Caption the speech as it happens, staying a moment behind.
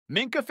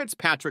Minkah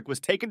Fitzpatrick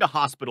was taken to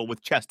hospital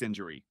with chest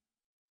injury.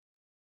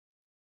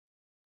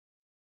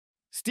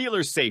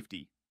 Steelers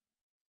safety.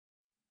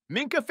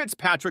 Minkah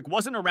Fitzpatrick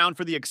wasn't around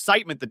for the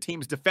excitement the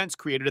team's defense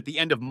created at the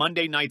end of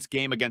Monday night's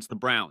game against the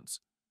Browns.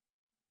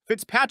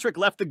 Fitzpatrick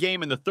left the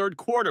game in the third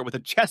quarter with a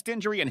chest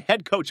injury, and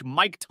head coach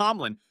Mike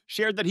Tomlin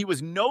shared that he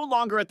was no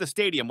longer at the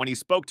stadium when he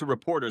spoke to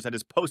reporters at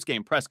his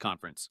post-game press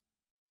conference.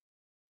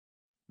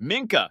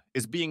 Minkah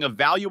is being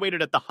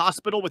evaluated at the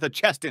hospital with a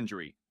chest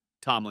injury,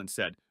 Tomlin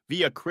said,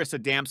 via Chris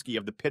Adamski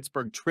of the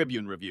Pittsburgh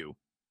Tribune-Review.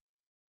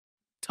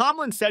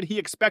 Tomlin said he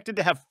expected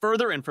to have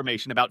further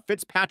information about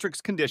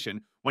Fitzpatrick's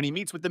condition when he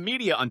meets with the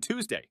media on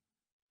Tuesday.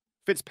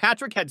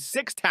 Fitzpatrick had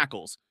 6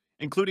 tackles,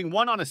 including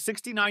one on a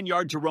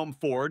 69-yard Jerome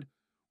Ford,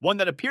 one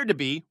that appeared to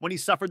be when he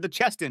suffered the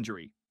chest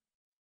injury.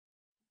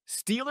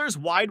 Steelers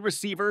wide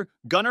receiver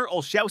Gunnar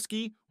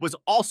Olszewski was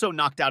also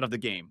knocked out of the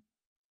game.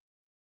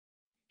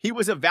 He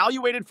was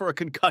evaluated for a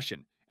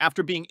concussion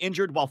after being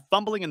injured while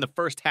fumbling in the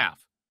first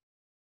half.